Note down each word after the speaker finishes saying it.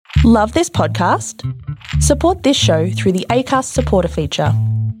Love this podcast? Support this show through the Acast supporter feature.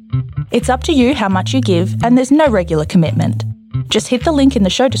 It's up to you how much you give, and there's no regular commitment. Just hit the link in the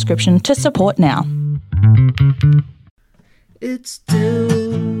show description to support now. It's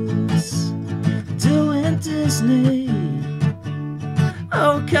dudes doing Disney.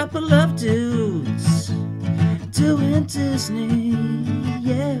 Oh, a couple of dudes doing Disney.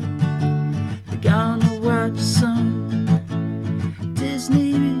 Yeah, we're gonna watch some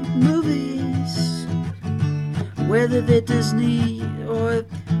Disney movies, whether they're Disney or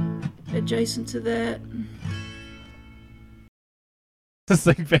adjacent to that.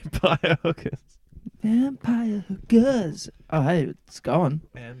 Sing Vampire Hookers. Vampire Hookers. Oh, hey, it's going.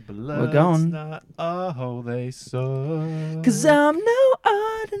 And We're going. not all they saw. 'Cause I'm no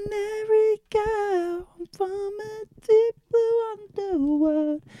ordinary girl. I'm from a deep blue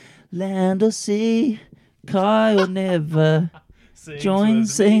underworld. Land or sea, Kyle never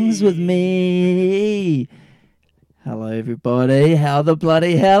sings with me. Hello, everybody. How the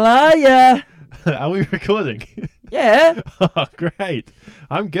bloody hell are ya? Are we recording? Yeah. Oh, great.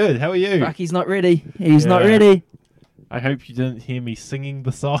 I'm good. How are you? Rocky's not ready. He's not Yeah. ready. I hope you didn't hear me singing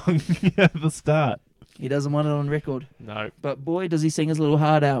the song at the start. He doesn't want it on record. No. But boy, does he sing his little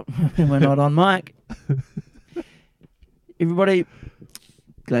heart out when we're not on mic. Everybody,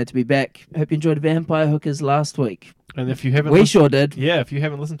 glad to be back. Hope you enjoyed Vampire Hookers last week. And if you haven't We sure did. Yeah, if you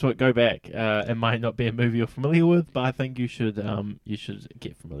haven't listened to it, go back. It might not be a movie you're familiar with, but I think you should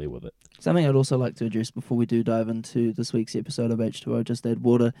get familiar with it. Something I'd also like to address before we do dive into this week's episode of H2O Just Add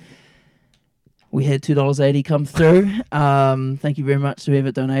Water. We had $2.80 come through. Thank you very much to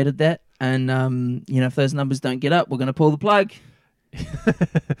whoever donated that. And, if those numbers don't get up, we're going to pull the plug.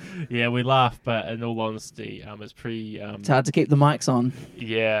 Yeah, we laugh, but in all honesty, it's pretty... It's hard to keep the mics on.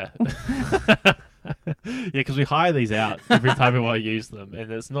 Yeah. Yeah, because we hire these out every time we want to use them,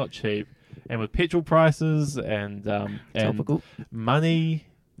 and it's not cheap. And with petrol prices and Topical.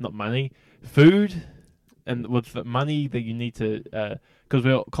 food, and with the money that you need to, because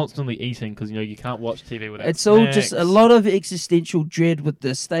we're constantly eating, because you can't watch TV without It's all snacks. just a lot of existential dread with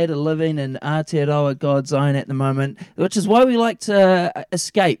the state of living in Aotearoa God's own at the moment, which is why we like to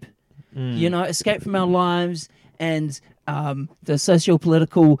escape. Escape from our lives and the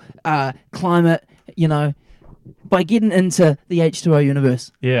socio-political climate, by getting into the H2O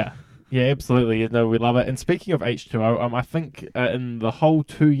universe. Yeah. Yeah, absolutely. We love it. And speaking of H2O, I think in the whole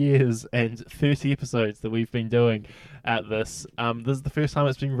 2 years and 30 episodes that we've been doing at this, this is the first time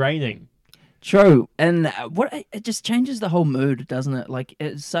it's been raining. True. And it just changes the whole mood, doesn't it? Like,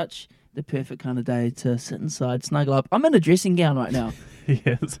 it's such the perfect kind of day to sit inside, snuggle up. I'm in a dressing gown right now.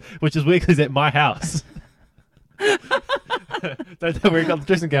 Yes, which is weird because it's at my house. Don't know where he got the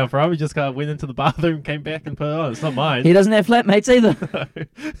dressing gown from. He just kind of went into the bathroom, came back and put it on. It's not mine. He doesn't have flatmates either.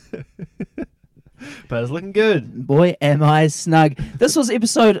 But it's looking good. Boy, am I snug. This was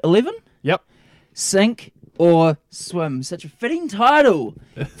episode 11. Yep. Sink or Swim. Such a fitting title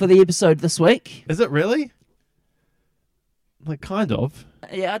for the episode this week. Is it really? Like, kind of.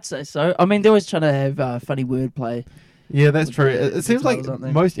 Yeah, I'd say so. I mean, they're always trying to have funny wordplay. Yeah, that's With true. the It seems like titles, aren't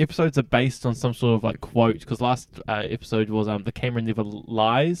they? most episodes are based on some sort of like quote. Because last episode was "The camera never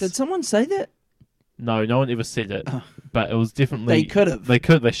lies." Did someone say that? No one ever said it. Oh. But it was definitely They could have.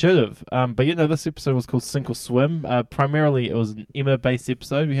 They should have. But this episode was called Sink or Swim. Primarily, it was an Emma-based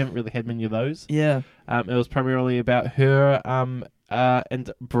episode. We haven't really had many of those. Yeah. It was primarily about her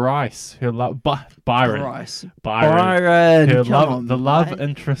and Bryce, her Byron. Bryce. Byron. Her Come love, on, the love mate.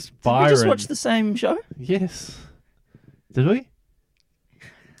 interest Did Byron. we just watch the same show? Yes. Did we?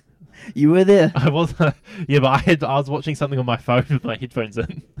 You were there. I was. Yeah, but I was watching something on my phone with my headphones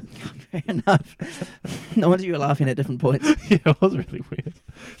in. Fair enough. No wonder you were laughing at different points. Yeah, it was really weird.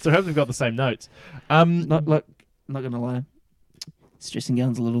 So I hope we've got the same notes. Not going to lie. This dressing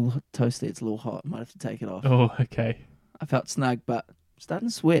gown's a little toasty. It's a little hot. I might have to take it off. Oh, okay. I felt snug, but I'm starting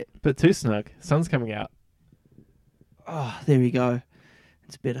to sweat. Bit too snug. Sun's coming out. Oh, there we go.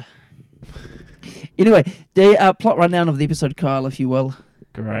 It's better. Anyway, the plot rundown of the episode, Kyle, if you will.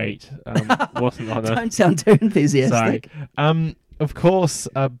 Great. Wasn't on it. Don't sound too enthusiastic. Sorry. Of course,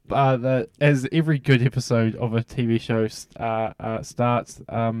 as every good episode of a TV show starts,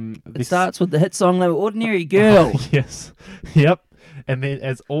 It starts with the hit song "No Ordinary Girl." Yes. Yep. And then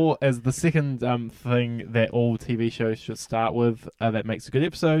as the second thing that all TV shows should start with that makes a good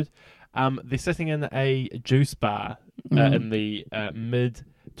episode, they're sitting in a juice bar in the mid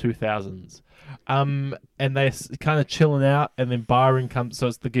 2000s. And they're kind of chilling out, and then Byron comes, so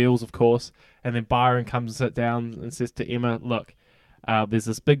it's the girls, of course, and then Byron comes to sit down and says to Emma, look, There's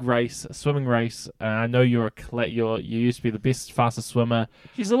this big race, a swimming race. I know you used to be the best, fastest swimmer.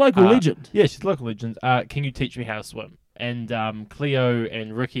 She's a local legend. Yeah, she's a local legend. Can you teach me how to swim? And Cleo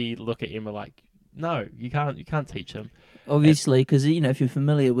and Ricky look at Emma like, no, you can't teach him. Obviously, because if you're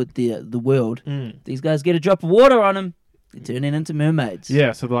familiar with the world, these guys get a drop of water on them, they're turning into mermaids.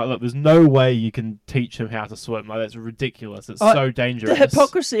 Yeah, so they're like, look, there's no way you can teach him how to swim. Like, that's ridiculous. It's so dangerous. The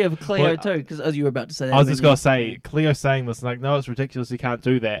hypocrisy of Cleo too, because as you were about to say that. I was just gonna say, Cleo saying this, like, no, it's ridiculous. You can't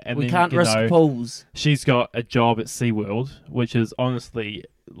do that. And we then, can't risk pools. She's got a job at SeaWorld, which is honestly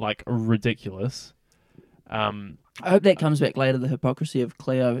like ridiculous. I hope that comes back later, the hypocrisy of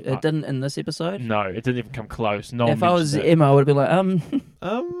Cleo. It didn't in this episode. No, it didn't even come close. No. If I was Emma, I would be like,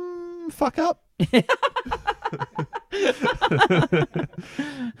 fuck up.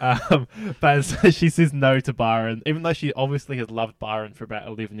 But she says no to Byron, even though she obviously has loved Byron for about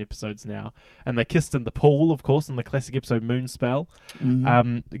 11 episodes now. And they kissed in the pool, of course, in the classic episode Moonspell.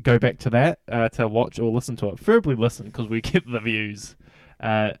 Go back to that to watch or listen to it. Preferably listen, because we get the views.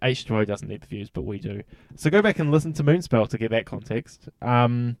 H2O doesn't need the views, but we do. So go back and listen to Moonspell to get that context.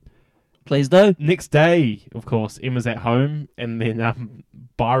 Please do. Next day, of course, Emma's at home, and then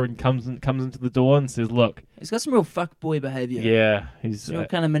Byron comes into the door and says, "Look, he's got some real fuckboy behaviour. Yeah, he's real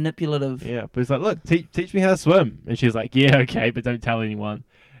kind of manipulative. Yeah, but he's like, look, teach me how to swim." And she's like, "Yeah, okay, but don't tell anyone."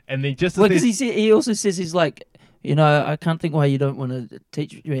 And then just because he also says he's like, I can't think why you don't want to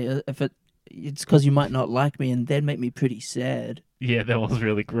teach me if it's because you might not like me, and that'd make me pretty sad. Yeah, that was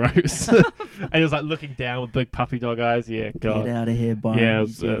really gross. And he was like looking down with big puppy dog eyes. Yeah, God. Get out of here, Byron. Yeah,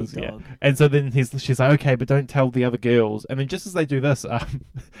 yeah. And so then she's like, okay, but don't tell the other girls. And then just as they do this,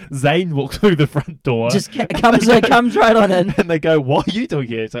 Zane walks through the front door. Just comes right on in. And they go, "What are you doing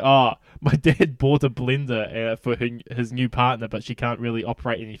here?" It's like, "Oh, my dad bought a blender for his new partner, but she can't really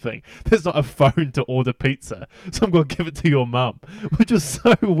operate anything. There's not a phone to order pizza, so I'm going to give it to your mum," which was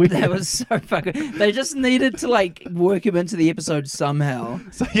so weird. That was so fucking... They just needed to, work him into the episode somehow.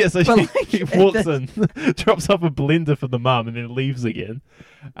 So he walks in, drops off a blender for the mum, and then leaves again.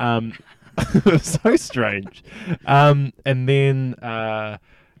 It was so strange. And then...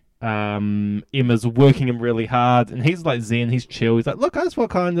 Emma's working him really hard, and he's like zen, he's chill. He's like, "Look, I just want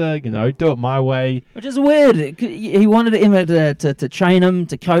to kind of, do it my way." Which is weird. He wanted Emma to train him,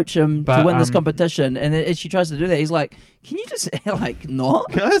 to coach him, to win this competition, and as she tries to do that, he's like, "Can you just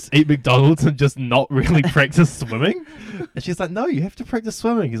not? Can I just eat McDonald's and just not really practice swimming?" And she's like, "No, you have to practice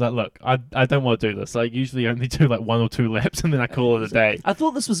swimming." He's like, "Look, I don't want to do this. I usually only do 1 or 2 laps, and then I call it a day." I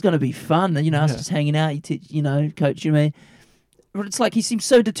thought this was going to be fun, and us just hanging out, coaching me. But it's like he seems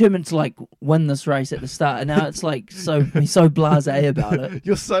so determined to win this race at the start, and now it's he's so blasé about it.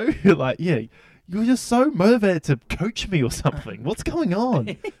 You're so you're just so motivated to coach me or something. What's going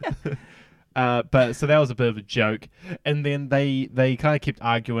on? But so that was a bit of a joke, and then they kind of kept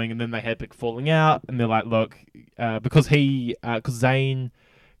arguing, and then they had a big falling out, and they're like, "Look, because Zane."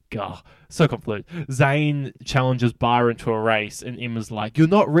 God, so convoluted. Zane challenges Byron to a race, and Emma's like, "You're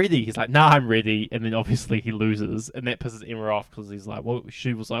not ready." He's like, "Nah, I'm ready." And then obviously he loses, and that pisses Emma off because he's like, "Well,"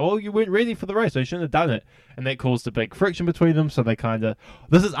 she was like, "Well, you weren't ready for the race, so you shouldn't have done it." And that caused a big friction between them. So they kind of...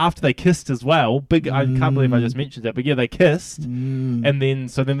 This is after they kissed as well. I can't believe I just mentioned it, but yeah, they kissed. And then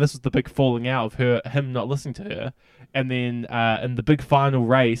this was the big falling out of him not listening to her. And then in the big final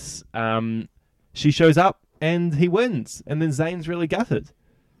race, she shows up and he wins. And then Zane's really gutted.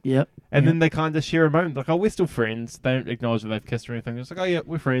 Yep. And then they kind of share a moment, like, "Oh, we're still friends." They don't acknowledge that they've kissed or anything. It's like, "Oh, yeah,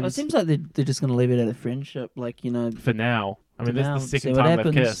 we're friends." Well, it seems like they're just going to leave it at a friendship, For now. I mean, that's the second what time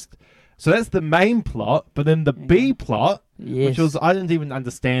happens. they've kissed. So that's the main plot, but then the B plot, which was, I didn't even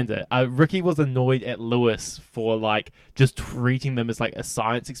understand it. Ricky was annoyed at Lewis for just treating them as a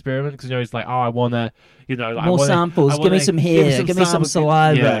science experiment, because he's like, "Oh, I want to, more samples. Give me some hair. Give me some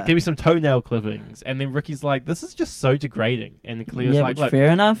saliva. Yeah, give me some toenail clippings." And then Ricky's like, "This is just so degrading." And Cleo's like, "Look,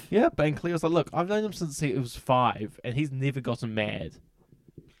 fair enough." Yeah, and Cleo's like, "Look, I've known him since he was 5, and he's never gotten mad."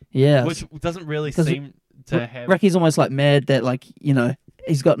 Yeah, which doesn't really seem to have. Ricky's almost mad that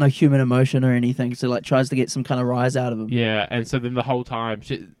he's got no human emotion or anything, so tries to get some kind of rise out of him. Yeah, and so then the whole time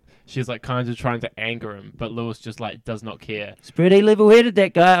she's kind of trying to anger him, but Lewis just does not care. He's pretty level-headed,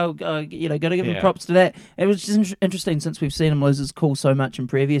 that guy. Got to give him props to that. It was just interesting since we've seen him lose his cool so much in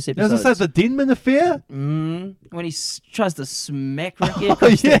previous episodes. As I said, the Denman affair. When he tries to smack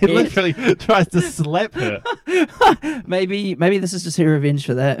Ricky. He literally tries to slap her. Maybe this is just her revenge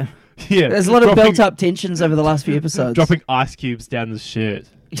for that. Yeah, there's a lot of built-up tensions over the last few episodes. Dropping ice cubes down his shirt.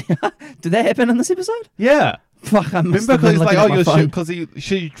 Did that happen in this episode? Yeah. Fuck, I must remember have been looking at my phone. Because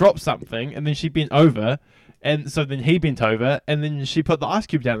she dropped something and then she bent over And so then he bent over, and then she put the ice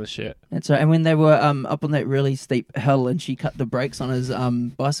cube down his shirt. That's right. And when they were up on that really steep hill, and she cut the brakes on his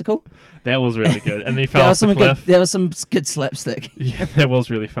bicycle, That was really good. And then he fell off the cliff. There was some good slapstick. Yeah, that was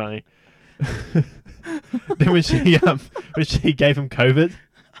really funny. Then when she gave him COVID,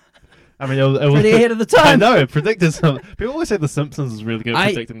 I mean, it was Pretty ahead of the I time. know, it predicted something. People always say The Simpsons is really good at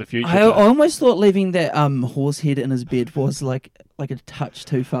predicting the future. I almost thought leaving that horse head in his bed was like a touch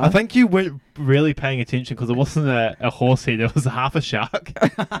too far. I think you weren't really paying attention because it wasn't a horse head; it was half a shark.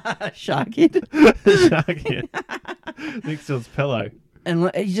 Shark head. A shark head next to his pillow.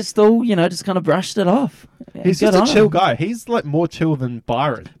 And he just still, just kind of brushed it off. He's Good just on a chill him. guy. He's like more chill than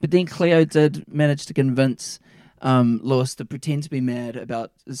Byron. But then Cleo did manage to convince Lois to pretend to be mad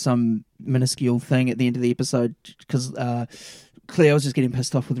about some minuscule thing at the end of the episode because Cleo was just getting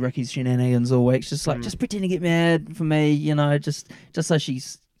pissed off with Ricky's shenanigans all week. She's just like, just pretend to get mad for me, just so she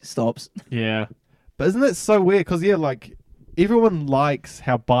stops. Yeah, but isn't it so weird? Because like everyone likes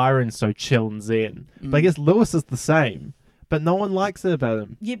how Byron's so chill and zen, but I guess Lewis is the same. But no one likes it about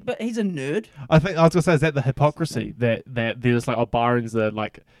him. Yeah, but he's a nerd. I was gonna say, is that the hypocrisy that they're just like, oh, Byron's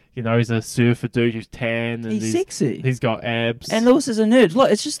he's a surfer dude who's tan and He's sexy. He's got abs. And Lewis is a nerd.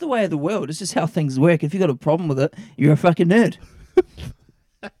 Look, it's just the way of the world. It's just how things work. If you got a problem with it, you're a fucking nerd.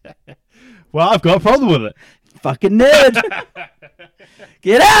 Well, I've got a problem with it. Fucking nerd.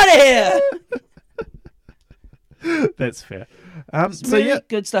 Get out of here. That's fair. So Really yeah,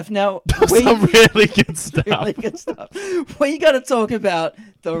 good stuff. Now, some really good stuff. really good stuff. We got to talk about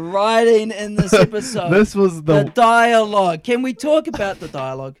the writing in this episode. This was the dialogue. Can we talk about the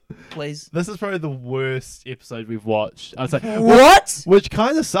dialogue, please? This is probably the worst episode we've watched. I'd say What? which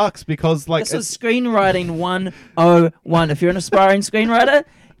kind of sucks because This is screenwriting 101. If you're an aspiring screenwriter,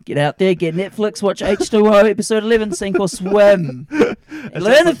 get out there, get Netflix, watch H2O episode 11, Sink or Swim.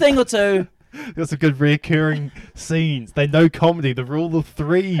 Learn a thing or two. got some good recurring scenes. They know comedy, the rule of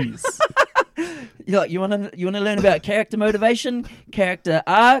threes. You want to learn about character motivation, character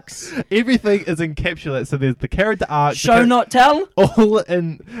arcs, Everything is encapsulated. So there's the character arc, show not tell. all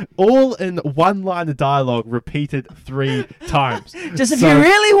in one line of dialogue repeated 3 times. Just if you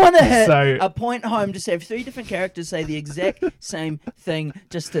really want to hit so- a point home, just have 3 different characters say the exact same thing,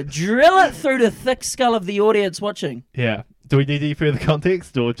 just to drill it through the thick skull of the audience watching. Yeah. Do we need any further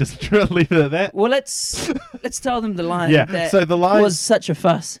context or just leave it at that? Well, let's tell them the line. Yeah, That so the line was such a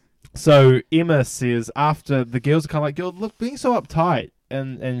fuss. So Emma says after the girls are kind of like, "Girl, look, being so uptight,"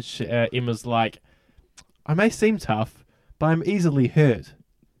 and Emma's like, "I may seem tough, but I'm easily hurt."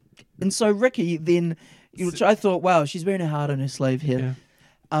 And so Ricky then, which I thought, wow, she's wearing her heart on her sleeve here.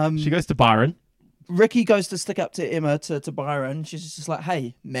 Yeah. She goes to Byron. Ricky goes to stick up to Emma, to Byron. She's just like,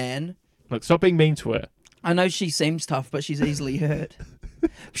 hey, man. Look, stop being mean to her. I know she seems tough, but she's easily hurt.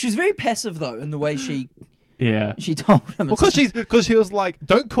 She's very passive, though, in the way she told him. Well, because she was like,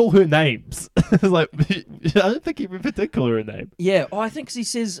 "Don't call her names." It's like, I don't think he ever did call her a name. Yeah, I think he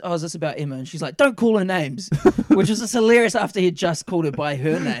says, "Oh, is this about Emma?" And she's like, "Don't call her names," which was just hilarious after he had just called her by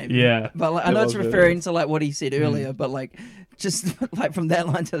her name. Yeah, but I know it's referring to what he said earlier, but just from that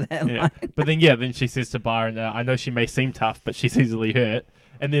line to that line. But then she says to Byron, "I know she may seem tough, but she's easily hurt."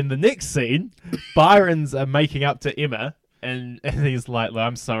 And then the next scene, Byron's making up to Emma, and he's like, "Look,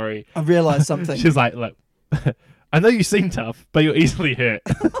 I'm sorry. I realised something." She's like, "Look, I know you seem tough, but you're easily hurt."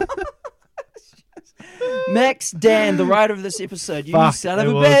 Max Dan, the writer of this episode, you son of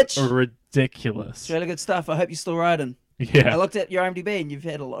a bitch. Ridiculous. It's really good stuff. I hope you're still writing. Yeah. I looked at your IMDb and you've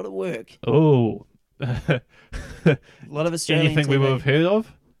had a lot of work. Oh. A lot of Australian Anything we TV. would have heard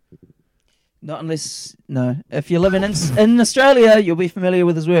of? Not unless, no. If you're living in Australia, you'll be familiar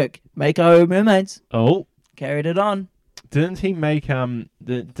with his work. Mako Mermaids. Oh. Carried it on. Didn't he make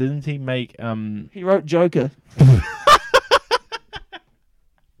He wrote Joker.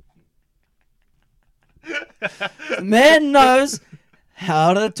 The man knows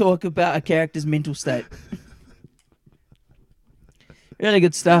how to talk about a character's mental state. Really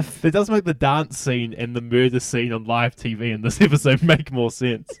good stuff. It does make the dance scene and the murder scene on live TV in this episode make more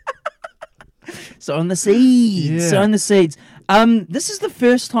sense. So on the seeds. Yeah. So on the seeds. This is the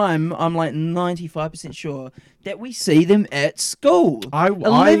first time, I'm 95% sure, that we see them at school.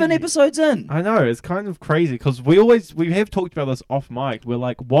 11 episodes in. I know, it's kind of crazy because we have talked about this off mic. We're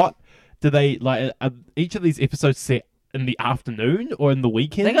like, what do they like? Are each of these episodes set in the afternoon or in the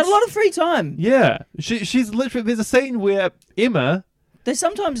weekend? They got a lot of free time. Yeah, she's literally. There's a scene where Emma. They're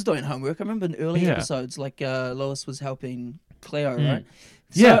sometimes doing homework. I remember in early episodes, Lois was helping Cleo, right?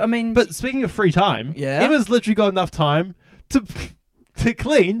 So, Yeah, I mean, but speaking of free time, Yeah? Emma's literally got enough time to to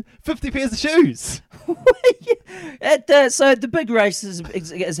clean 50 pairs of shoes. So the big race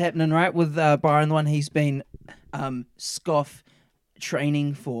is happening, right, with Byron, the one he's been Scoff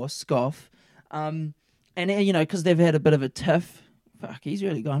training for, Scoff. And, because they've had a bit of a tiff. Fuck, he's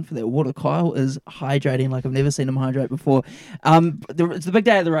really gone for that water. Kyle is hydrating like I've never seen him hydrate before. It's the big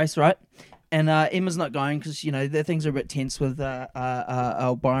day of the race, right? And Emma's not going because, the things are a bit tense with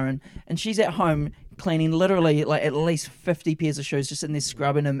Byron. And she's at home cleaning literally like at least 50 pairs of shoes, just sitting there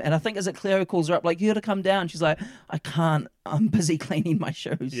scrubbing them. And I think as it Cleo calls her up, like, you got to come down. She's like, I can't. I'm busy cleaning my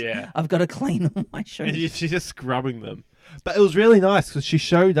shoes. Yeah. I've got to clean all my shoes. She's just scrubbing them. But it was really nice because she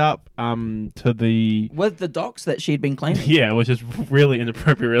showed up to the... With the docks that she'd been cleaning. Yeah, which is really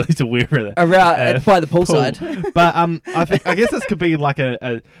inappropriate really to wear it. Around by the poolside. But I guess this could be like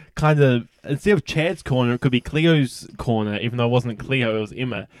a kind of... Instead of Chad's corner, it could be Cleo's corner, even though it wasn't Cleo, it was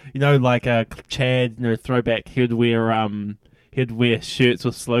Emma. Like Chad, throwback, he'd wear shirts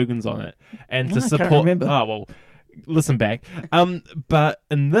with slogans on it. And to I support... can't remember. Oh, well... Listen back. But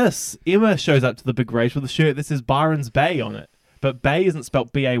in this, Emma shows up to the big race with a shirt that says Byron's Bay on it. But Bay isn't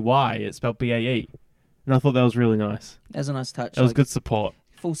spelled B-A-Y, it's spelled B-A-E. And I thought that was really nice. That was a nice touch. It was good support.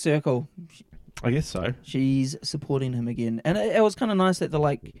 Full circle. I guess so. She's supporting him again. And it was kind of nice that they're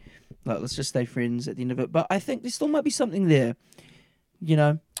like, let's just stay friends at the end of it. But I think there still might be something there.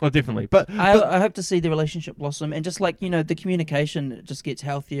 Oh, definitely. But I hope to see the relationship blossom. And just like, the communication just gets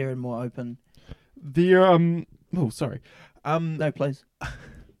healthier and more open. Oh, sorry. No, please.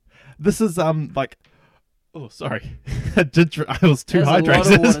 This is like. Oh, sorry. I was too That's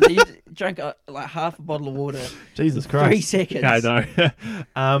hydrated. A lot of water. You drank like half a bottle of water. Jesus Christ. 3 seconds. Yeah,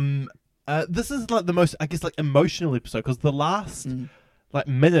 I know. This is like the most, I guess, like emotional episode because the last like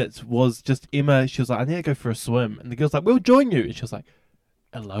minute was just Emma. She was like, "I need to go for a swim," and the girl's like, "We'll join you," and she was like,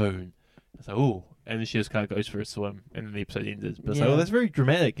 "Alone." I was like, "Oh." And then she just kind of goes for a swim, and then the episode ended. But it's like, that's very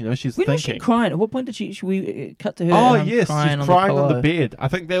dramatic, she's when thinking. Was she crying? At what point did we cut to her? Oh, yes, crying she's on crying the on the bed. I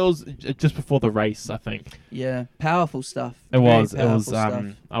think that was just before the race, I think. Yeah, powerful stuff. It was. Stuff.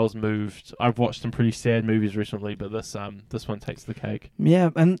 I was moved. I've watched some pretty sad movies recently, but this one takes the cake.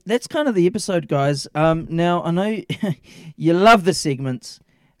 Yeah, and that's kind of the episode, guys. Now, I know you love the segments,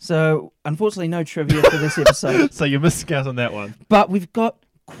 so unfortunately no trivia for this episode. So you're missing out on that one. But we've got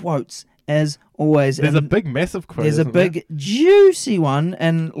quotes. As always, there's a big, massive quote. There's a big, juicy one,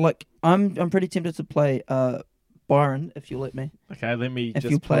 and like I'm pretty tempted to play Byron if you let me. Okay, let me if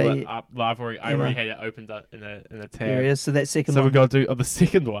just you play pull it up. I already had it opened up in a tab. There it is. So that second. So one. we got to do the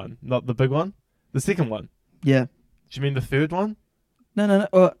second one, not the big one. The second one. Yeah. Do you mean the third one? No.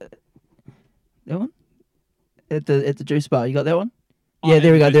 That one. At the juice bar, you got that one? Oh, yeah,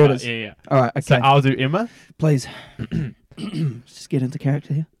 there we go. There it is. Yeah. All right. Okay. So I'll do Emma. Please. Just get into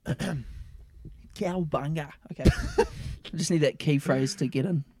character here. Cowbunga. Okay. I just need that key phrase to get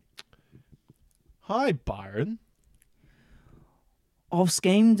in. Hi, Byron. I've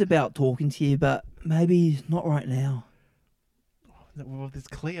schemed about talking to you, but maybe not right now. Well, there's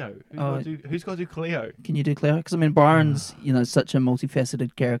Cleo. Who's got to do Cleo? Can you do Cleo? Because, Byron's, such a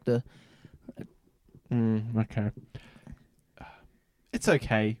multifaceted character. Okay. It's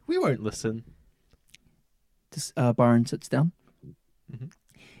okay. We won't listen. Byron sits down. Mm-hmm.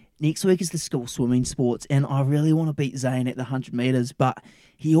 Next week is the school swimming sports, and I really want to beat Zane at the 100 metres, but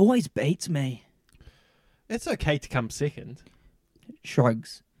he always beats me. It's okay to come second.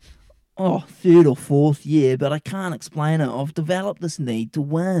 Shrugs. Oh, third or fourth year, but I can't explain it. I've developed this need to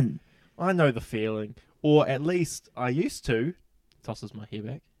win. I know the feeling. Or at least I used to. Tosses my hair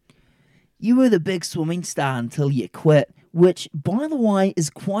back. You were the big swimming star until you quit, which, by the way, is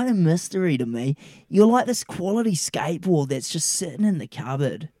quite a mystery to me. You're like this quality skateboard that's just sitting in the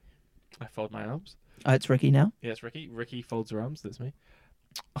cupboard. I fold my arms. Oh, it's Ricky now? Yeah, it's Ricky. Ricky folds her arms. That's me.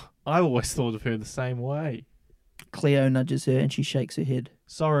 I always thought of her the same way. Cleo nudges her and she shakes her head.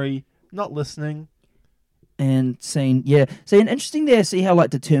 Sorry, not listening. And seeing, interesting there, see how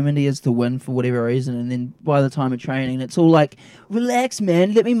determined he is to win for whatever reason, and then by the time of training, it's all like, relax,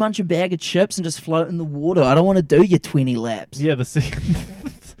 man, let me munch a bag of chips and just float in the water. I don't want to do your 20 laps. Yeah, the second...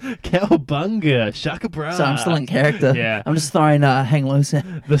 Cowbunga, Shaka Bra. So I'm still in character. Yeah. I'm just throwing hang loose.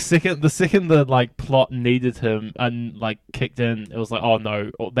 The second the plot needed him and kicked in, it was like, oh no,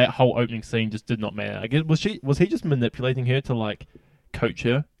 that whole opening scene just did not matter. I guess was he just manipulating her to coach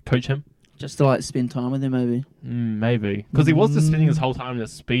him? Just to spend time with him, maybe. Maybe because he was just spending his whole time in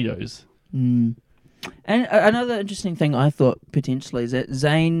his speedos. And another interesting thing I thought potentially is that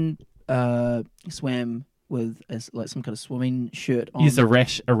Zane swam with some kind of swimming shirt on. He's a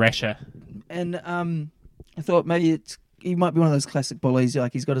rasher. And I thought maybe it's he might be one of those classic bullies.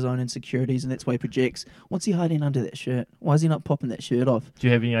 Like he's got his own insecurities, and that's why he projects. What's he hiding under that shirt? Why is he not popping that shirt off? Do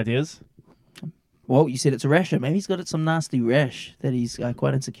you have any ideas? Well, you said it's a rash. Maybe he's got some nasty rash that he's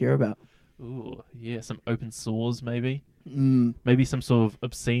quite insecure about. Ooh, yeah, some open sores, maybe. Mm, Maybe some sort of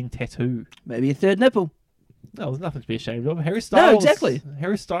obscene tattoo. maybe a third nipple. No, there's nothing to be ashamed of. Harry Styles. No, exactly.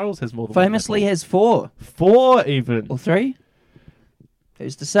 Harry Styles has more than Famously one has 4 nipple. 4 even. or 3.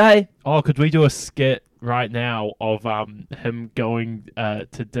 Who's to say? Oh, could we do a skit right now of him going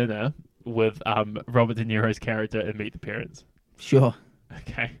to dinner with Robert De Niro's character in Meet the Parents? Sure.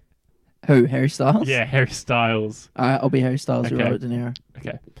 Okay. Who? Harry Styles? Yeah, Harry Styles. I'll be Harry Styles. Okay. You're Robert De Niro.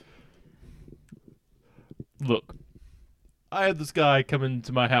 Okay. Look, I had this guy come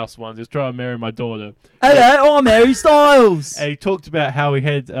into my house once. He was trying to marry my daughter. Hello, I'm Harry Styles. And he talked about how he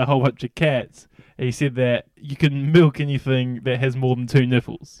had a whole bunch of cats. And he said that you can milk anything that has more than 2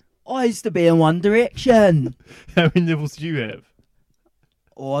 nipples. I used to be in One Direction. How many nipples do you have?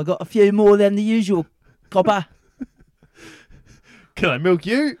 Oh, I got a few more than the usual, copper. Can I milk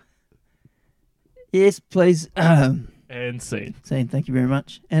you? Yes, please. And scene. Saying thank you very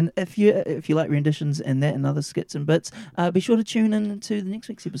much. And if you like renditions and that and other skits and bits, be sure to tune in to the next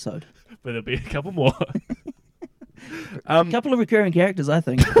week's episode. But there'll be a couple more. A couple of recurring characters, I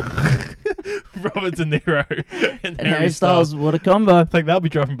think. Robert De Niro and Harry Styles, what a combo. I think they'll be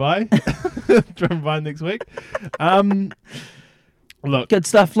dropping by. Dropping by next week. Look. Good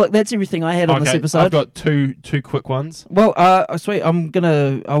stuff. Look, that's everything I had on this episode. I've got two quick ones. Well, sweet.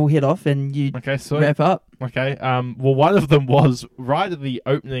 I'll head off and you wrap up. Okay. Well, one of them was right at the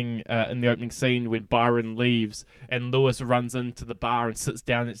opening, in the opening scene when Byron leaves and Lewis runs into the bar and sits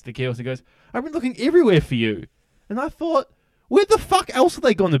down next to the girls and goes, "I've been looking everywhere for you." And I thought, where the fuck else are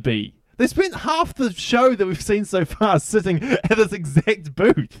they going to be? They spent half the show that we've seen so far sitting at this exact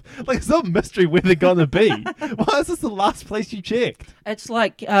booth. Like, it's not a mystery where they're going to be. Why is this the last place you checked? It's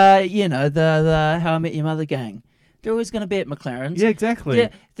like, the How I Met Your Mother gang. They're always going to be at McLaren's. Yeah, exactly.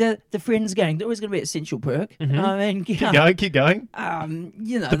 The Friends gang. They're always going to be at Central Perk. Mm-hmm. I mean, Keep going.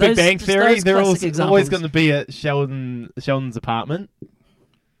 The Big Bang Theory. They're always going to be at Sheldon's apartment.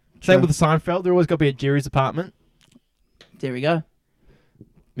 Sure. Same with the Seinfeld. They're always going to be at Jerry's apartment. There we go.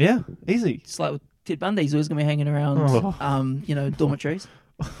 Yeah, easy. Just like with Ted Bundy, he's always going to be hanging around, dormitories.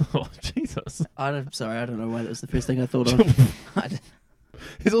 Oh, Jesus. I'm sorry, I don't know why that was the first thing I thought of.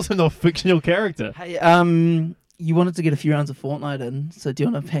 He's also not a fictional character. Hey, you wanted to get a few rounds of Fortnite in, so do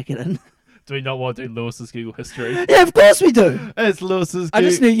you want to pack it in? Do we not want to do Lewis's Google history? Yeah, of course we do. It's Lewis's I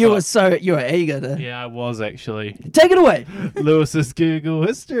just knew you were eager to. Yeah, I was actually. Take it away. Lewis's Google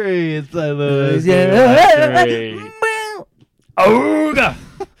history. It's the Lewis Yeah. Google history. Ooga!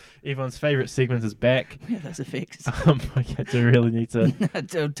 Everyone's favourite segment is back. Yeah, those effects. I do really need to.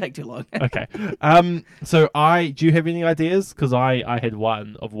 It'll take too long. Okay. So do you have any ideas? Because I had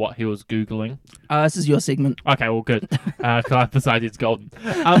one of what he was Googling. This is your segment. Okay, well, good. This idea's golden.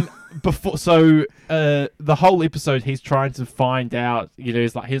 The whole episode, he's trying to find out.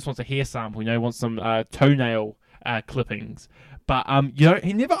 He's like, he just wants a hair sample. He wants some toenail clippings. But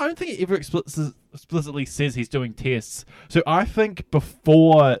he never. I don't think he ever explicitly says he's doing tests. So I think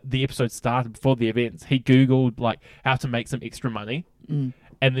before the episode started, before the events, he Googled like how to make some extra money, and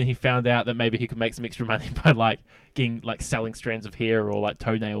then he found out that maybe he could make some extra money by selling strands of hair or like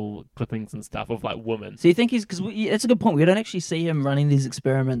toenail clippings and stuff of like women. So you think because that's a good point. We don't actually see him running these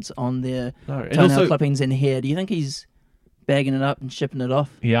experiments on their toenail clippings and hair. Do you think he's bagging it up and shipping it off?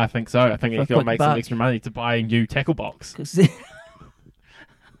 Yeah, I think so. I think he's got to make some extra money to buy a new tackle box.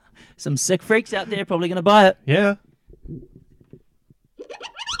 Some sick freaks out there probably going to buy it. Yeah.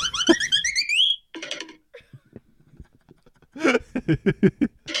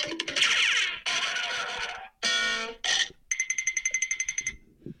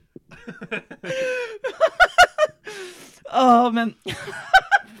 Oh, man.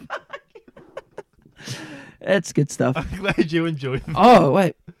 That's good stuff. I'm glad you enjoyed it. Oh,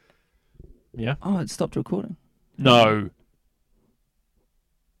 wait. Yeah? Oh, it stopped recording. No.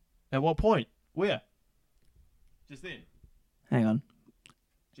 At what point? Where? Just then? Hang on.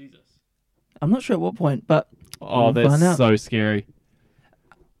 Jesus. I'm not sure at what point, but Oh, we'll find that's out. so scary.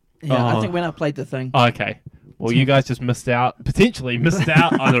 Yeah, I Oh. think when I played the thing. Okay. Well, you guys just potentially missed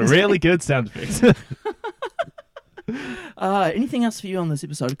out on a really good sound effect. Anything else for you on this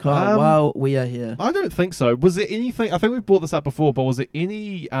episode, Kyle, while we are here? I don't think so. Was there anything? I think we've brought this up before, but was there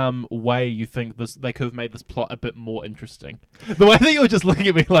any way you think they could have made this plot a bit more interesting? The way that you were just looking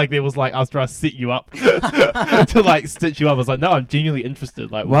at me like there was like I was trying to set you up to like stitch you up. I was like, no, I'm genuinely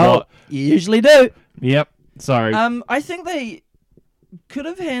interested. Like, Well, what? you usually do. Yep. Sorry. I think they could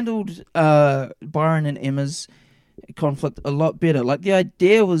have handled Byron and Emma's conflict a lot better. Like the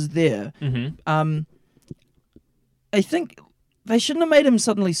idea was there. Mm-hmm. I think they shouldn't have made him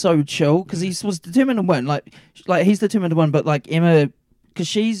suddenly so chill because he was determined to win. Like he's determined to win, but like Emma, because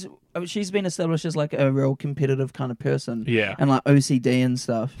she's been established as like a real competitive kind of person. Yeah. And like OCD and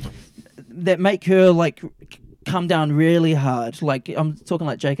stuff that make her like come down really hard. Like I'm talking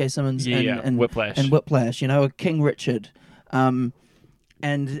like J.K. Simmons and Whiplash. And Whiplash, you know, King Richard. And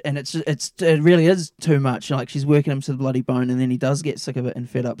it really is too much. Like she's working him to the bloody bone, and then he does get sick of it and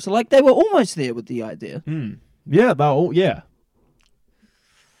fed up. So like they were almost there with the idea. Yeah, they're all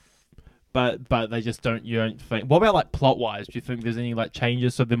But they just don't. You don't think. What about like plot wise? Do you think there's any like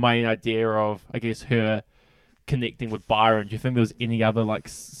changes? So the main idea of, I guess, her connecting with Byron. Do you think there was any other like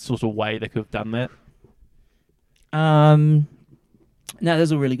sort of way they could have done that? No,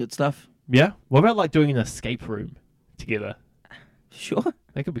 there's all really good stuff. Yeah. What about like doing an escape room together? Sure.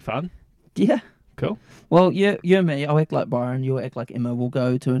 That could be fun. Yeah. Cool. Well, you and me, I'll act like Byron, you'll act like Emma. We'll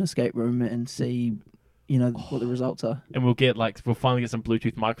go to an escape room and see, you know, what the results are. And we'll finally get some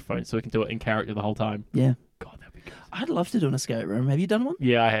Bluetooth microphones so we can do it in character the whole time. Yeah. God, that'd be good. I'd love to do an escape room. Have you done one?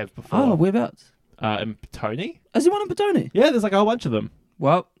 Yeah, I have before. Oh, whereabouts? In Petone? Is there one in Petone? Yeah, there's like a whole bunch of them.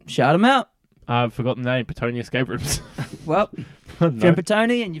 Well, shout them out. I've forgotten the name. Petone escape rooms. Well, if you're in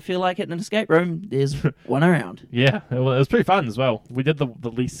Petone and you feel like hitting an escape room, there's one around. Yeah, well, it was pretty fun as well. We did the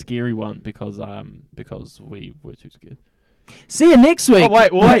least scary one because we were too scared. See you next week. Oh,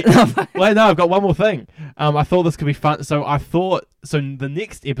 wait. Wait, no, I've got one more thing. I thought this could be fun. So the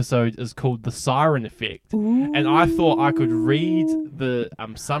next episode is called The Siren Effect. Ooh. And I thought I could read the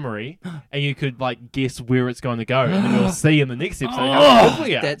summary and you could like guess where it's going to go. And then we'll see in the next episode how good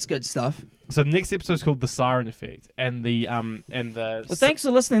we are. That's good stuff. So the next episode is called The Siren Effect. And the Well, thanks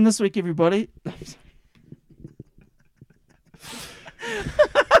for listening this week, everybody.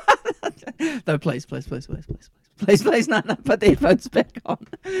 No, please, no, put the headphones back on.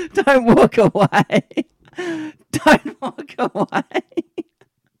 Don't walk away. Don't walk away.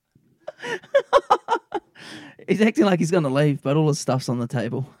 He's acting like he's going to leave, but all his stuff's on the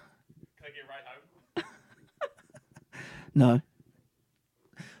table. Can I get right home? No.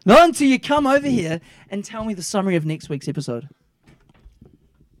 Not until you come over here and tell me the summary of next week's episode.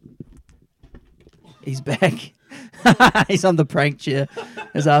 He's back. He's on the prank chair.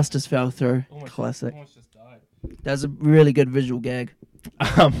 His ass just fell through. Classic. Almost just died. That's a really good visual gag.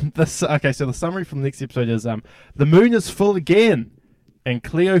 So the summary from the next episode is the moon is full again, and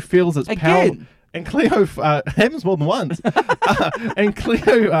Cleo feels its power. And Cleo happens more than once. And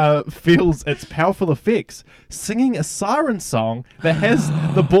Cleo feels its powerful effects, singing a siren song that has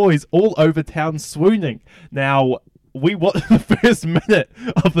the boys all over town swooning. Now, we watched the first minute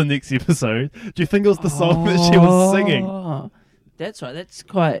of the next episode. Do you think it was the song that she was singing? That's right. That's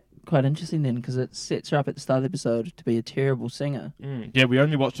quite interesting then, because it sets her up at the start of the episode to be a terrible singer. Yeah, we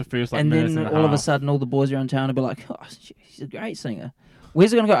only watched the first and minutes then and all of a sudden, all the boys around town will be like, "Oh, she's a great singer."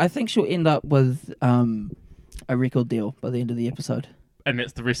 Where's it going to go? I think she'll end up with a record deal by the end of the episode. And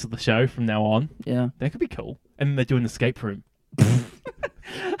that's the rest of the show from now on. Yeah. That could be cool. And then they do an escape room. All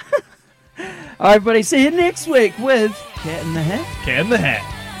right, everybody. See you next week with Cat in the Hat. Cat in the Hat.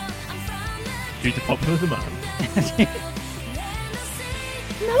 Due to popular demand.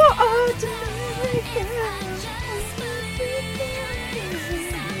 No ordinary girl.